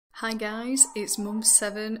Hi guys, it's Mum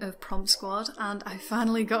 7 of Prompt Squad and I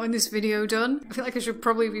finally got this video done. I feel like I should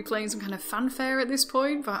probably be playing some kind of fanfare at this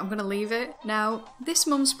point, but I'm gonna leave it. Now, this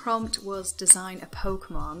mum's prompt was design a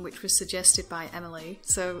Pokemon, which was suggested by Emily,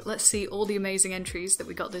 so let's see all the amazing entries that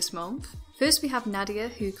we got this month. First we have Nadia,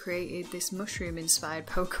 who created this mushroom-inspired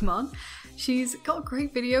Pokemon. She's got a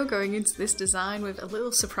great video going into this design with a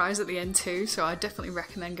little surprise at the end too, so I definitely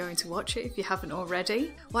recommend going to watch it if you haven't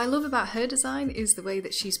already. What I love about her design is the way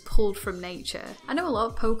that she's pulled from nature. I know a lot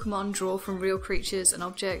of Pokemon draw from real creatures and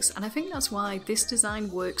objects, and I think that's why this design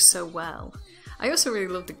works so well. I also really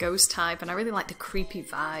love the ghost type, and I really like the creepy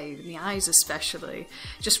vibe, and the eyes especially.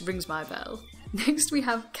 It just rings my bell. Next we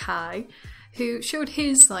have Kai, who showed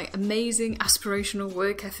his amazing aspirational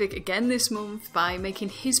work ethic again this month by making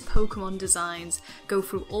his Pokemon designs go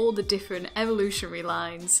through all the different evolutionary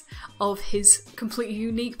lines of his completely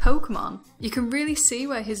unique Pokemon. You can really see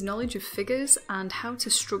where his knowledge of figures and how to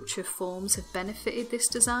structure forms have benefited this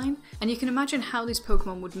design, and you can imagine how this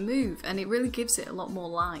Pokemon would move, and it really gives it a lot more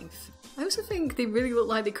life. I also think they really look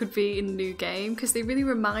like they could be in the new game because they really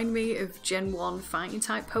remind me of Gen 1 fighting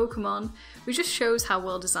type Pokemon, which just shows how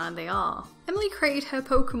well designed they are. Emily created her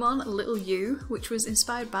Pokemon Little You, which was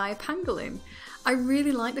inspired by a pangolin. I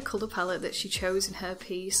really like the colour palette that she chose in her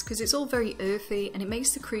piece because it's all very earthy and it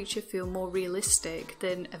makes the creature feel more realistic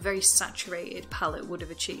than a very saturated palette would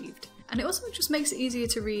have achieved. And it also just makes it easier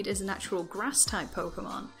to read as a natural grass type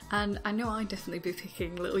Pokemon, and I know I'd definitely be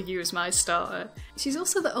picking Little You as my starter. She's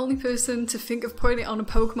also the only person to think of putting it on a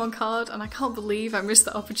Pokemon card, and I can't believe I missed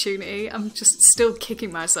the opportunity. I'm just still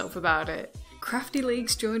kicking myself about it. Crafty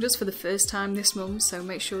Leagues joined us for the first time this month, so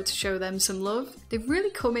make sure to show them some love. They've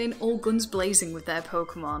really come in all guns blazing with their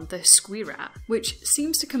Pokemon, the Squirrat, which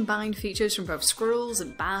seems to combine features from both squirrels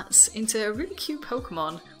and bats into a really cute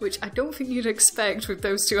Pokemon, which I don't think you'd expect with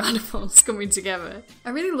those two animals coming together.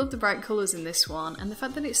 I really love the bright colours in this one, and the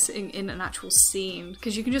fact that it's sitting in an actual scene,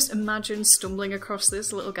 because you can just imagine stumbling across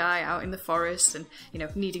this little guy out in the forest and,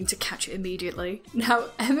 needing to catch it immediately. Now,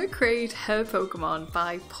 Emma created her Pokemon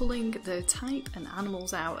by pulling the type and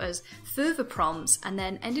animals out as further prompts and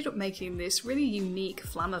then ended up making this really unique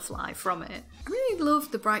Flammerfly from it. I really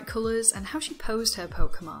love the bright colours and how she posed her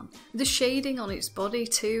Pokemon. The shading on its body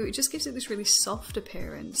too, it just gives it this really soft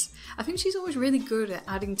appearance. I think she's always really good at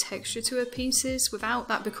adding texture to her pieces without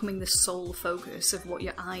that becoming the sole focus of what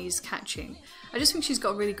your eye is catching. I just think she's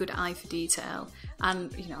got a really good eye for detail,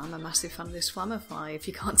 and I'm a massive fan of this Flammerfly if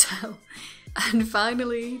you can't tell. And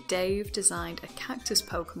finally, Dave designed a cactus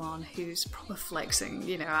Pokemon who's proper flexing.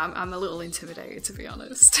 I'm a little intimidated, to be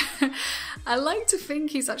honest. I like to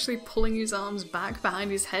think he's actually pulling his arms back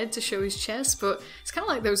behind his head to show his chest, but it's kind of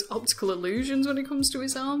like those optical illusions when it comes to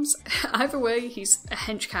his arms. Either way, he's a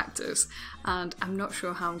hench cactus, and I'm not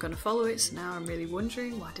sure how I'm going to follow it, so now I'm really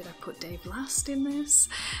wondering, why did I put Dave last in this?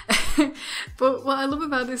 But what I love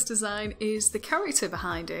about this design is the character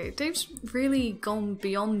behind it. Dave's really gone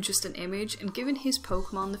beyond just an image and given his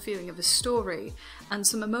Pokemon the feeling of a story and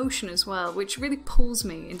some emotion as well, which really pulls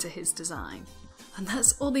me into his design. And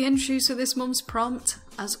that's all the entries for this month's prompt.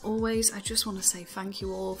 As always, I just want to say thank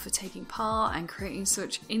you all for taking part and creating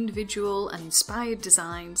such individual and inspired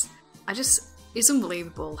designs. It's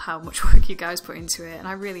unbelievable how much work you guys put into it, and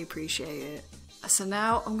I really appreciate it. So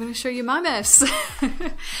now I'm going to show you my mess.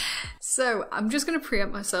 So I'm just going to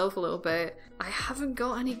preempt myself a little bit. I haven't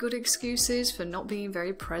got any good excuses for not being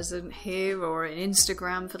very present here or on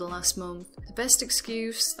Instagram for the last month. The best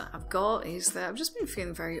excuse that I've got is that I've just been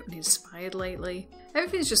feeling very uninspired lately.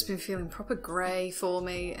 Everything's just been feeling proper grey for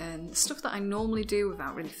me, and stuff that I normally do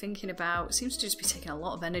without really thinking about seems to just be taking a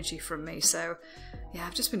lot of energy from me, so yeah,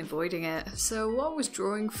 I've just been avoiding it. So what I was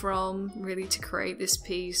drawing from really to create this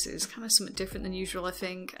piece is kind of something different than usual, I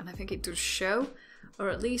think, and I think it does show. Or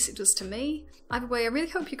at least it does to me. Either way, I really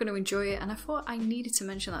hope you're going to enjoy it, and I thought I needed to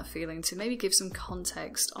mention that feeling to maybe give some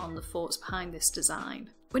context on the thoughts behind this design.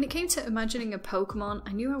 When it came to imagining a Pokemon,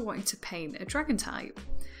 I knew I wanted to paint a dragon type.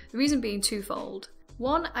 The reason being twofold.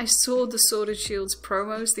 One, I saw the Sword and Shields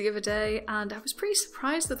promos the other day, and I was pretty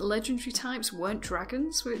surprised that the legendary types weren't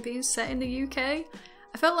dragons with it being set in the UK.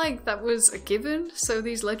 I felt like that was a given, so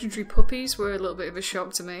these legendary puppies were a little bit of a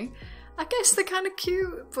shock to me. I guess they're kind of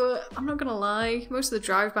cute, but I'm not gonna lie, most of the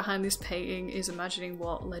drive behind this painting is imagining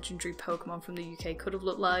what legendary Pokemon from the UK could have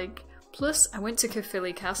looked like. Plus, I went to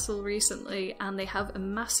Caerphilly Castle recently and they have a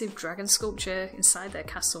massive dragon sculpture inside their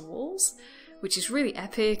castle walls, which is really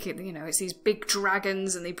epic. You know, it's these big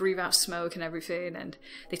dragons and they breathe out smoke and everything, and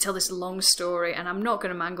they tell this long story, and I'm not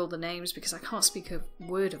going to mangle the names because I can't speak a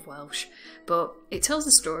word of Welsh, but it tells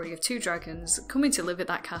the story of two dragons coming to live at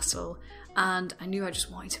that castle, and I knew I just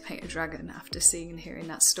wanted to paint a dragon after seeing and hearing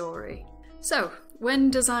that story. So, when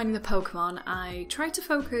designing the Pokemon, I tried to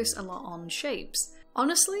focus a lot on shapes.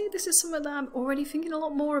 Honestly, this is something that I'm already thinking a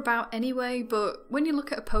lot more about anyway, but when you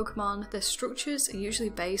look at a Pokemon, their structures are usually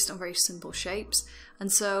based on very simple shapes, and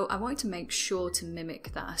so I wanted to make sure to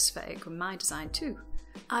mimic that aesthetic with my design too.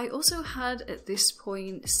 I also had at this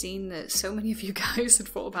point seen that so many of you guys had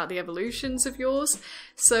thought about the evolutions of yours,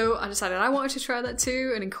 so I decided I wanted to try that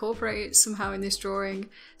too and incorporate it somehow in this drawing.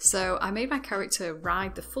 So I made my character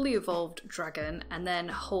ride the fully evolved dragon and then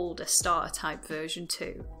hold a starter type version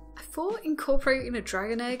too. I thought incorporating a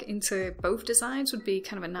dragon egg into both designs would be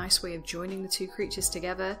kind of a nice way of joining the two creatures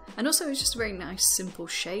together, and also it's just a very nice simple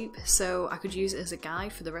shape, so I could use it as a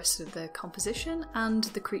guide for the rest of the composition and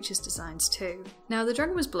the creatures' designs too. Now the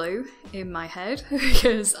dragon was blue in my head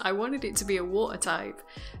because I wanted it to be a water type,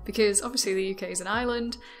 because obviously the UK is an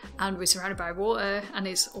island and we're surrounded by water and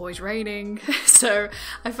it's always raining, so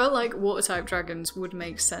I felt like water type dragons would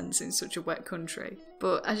make sense in such a wet country.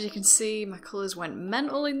 But as you can see, my colours went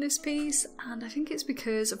mental in this piece, and I think it's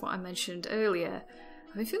because of what I mentioned earlier.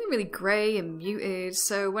 I've been feeling really grey and muted,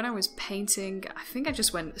 so when I was painting, I think I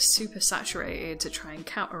just went super saturated to try and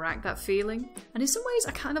counteract that feeling. And in some ways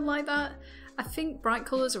I kind of like that. I think bright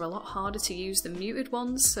colours are a lot harder to use than muted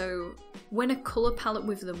ones, so when a colour palette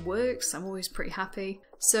with them works, I'm always pretty happy.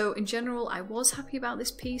 So in general, I was happy about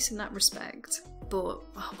this piece in that respect. But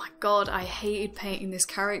oh my god, I hated painting this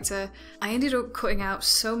character. I ended up cutting out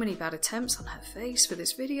so many bad attempts on her face for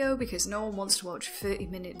this video because no one wants to watch a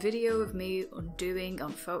 30-minute video of me undoing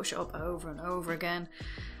on Photoshop over and over again.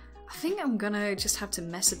 I think I'm gonna just have to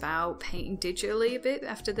mess about painting digitally a bit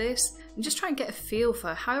after this and just try and get a feel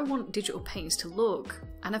for how I want digital paintings to look.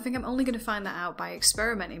 And I think I'm only gonna find that out by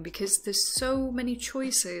experimenting because there's so many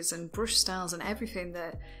choices and brush styles and everything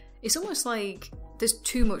that it's almost like there's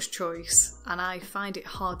too much choice and I find it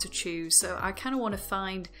hard to choose, so I kind of want to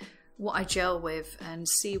find what I gel with and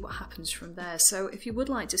see what happens from there. So if you would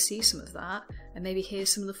like to see some of that and maybe hear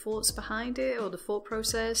some of the thoughts behind it or the thought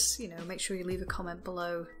process, you know, make sure you leave a comment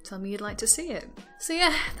below, tell me you'd like to see it. So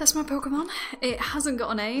yeah, that's my Pokemon. It hasn't got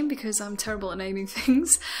a name because I'm terrible at naming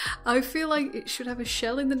things. I feel like it should have a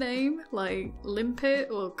shell in the name, like Limpet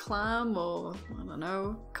or Clam or, I don't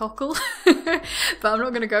know, Cockle, but I'm not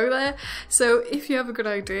going to go there. So if you have a good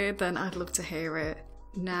idea, then I'd love to hear it.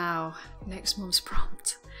 Now, next month's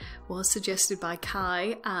prompt was suggested by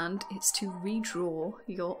Kai, and it's to redraw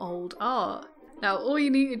your old art. Now all you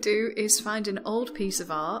need to do is find an old piece of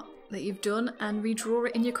art that you've done and redraw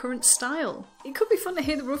it in your current style. It could be fun to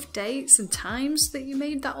hear the rough dates and times that you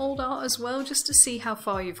made that old art as well, just to see how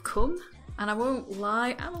far you've come. And I won't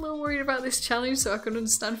lie, I'm a little worried about this challenge, so I can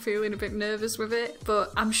understand feeling a bit nervous with it,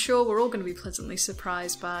 but I'm sure we're all going to be pleasantly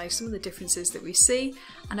surprised by some of the differences that we see,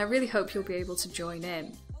 and I really hope you'll be able to join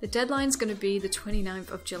in. The deadline's going to be the 29th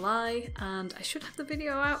of July, and I should have the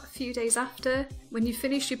video out a few days after. When you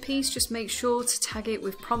finish your piece, just make sure to tag it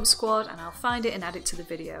with Prompt Squad and I'll find it and add it to the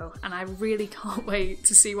video, and I really can't wait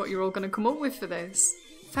to see what you're all going to come up with for this.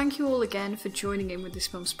 Thank you all again for joining in with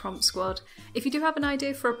this month's Prompt Squad. If you do have an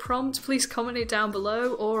idea for a prompt, please comment it down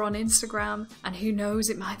below or on Instagram, and who knows,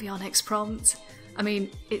 it might be our next prompt. I mean,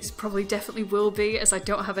 it probably definitely will be, as I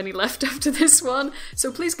don't have any left after this one,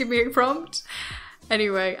 so please give me a prompt.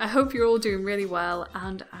 Anyway, I hope you're all doing really well,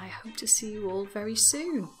 and I hope to see you all very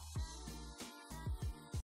soon.